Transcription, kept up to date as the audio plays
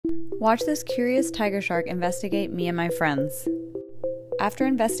Watch this curious tiger shark investigate me and my friends. After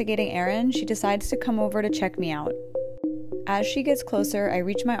investigating Erin, she decides to come over to check me out. As she gets closer, I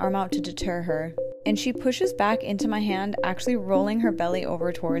reach my arm out to deter her, and she pushes back into my hand, actually rolling her belly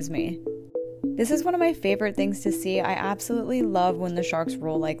over towards me. This is one of my favorite things to see. I absolutely love when the sharks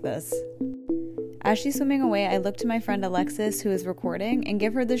roll like this. As she's swimming away, I look to my friend Alexis, who is recording, and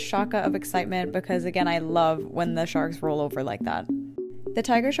give her this shaka of excitement because, again, I love when the sharks roll over like that. The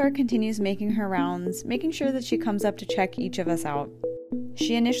tiger shark continues making her rounds, making sure that she comes up to check each of us out.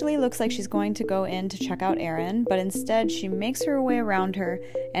 She initially looks like she's going to go in to check out Erin, but instead she makes her way around her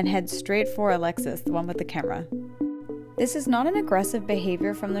and heads straight for Alexis, the one with the camera. This is not an aggressive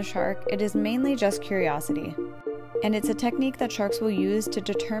behavior from the shark, it is mainly just curiosity. And it's a technique that sharks will use to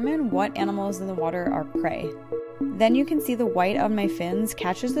determine what animals in the water are prey. Then you can see the white of my fins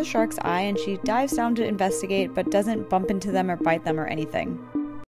catches the shark's eye and she dives down to investigate but doesn't bump into them or bite them or anything.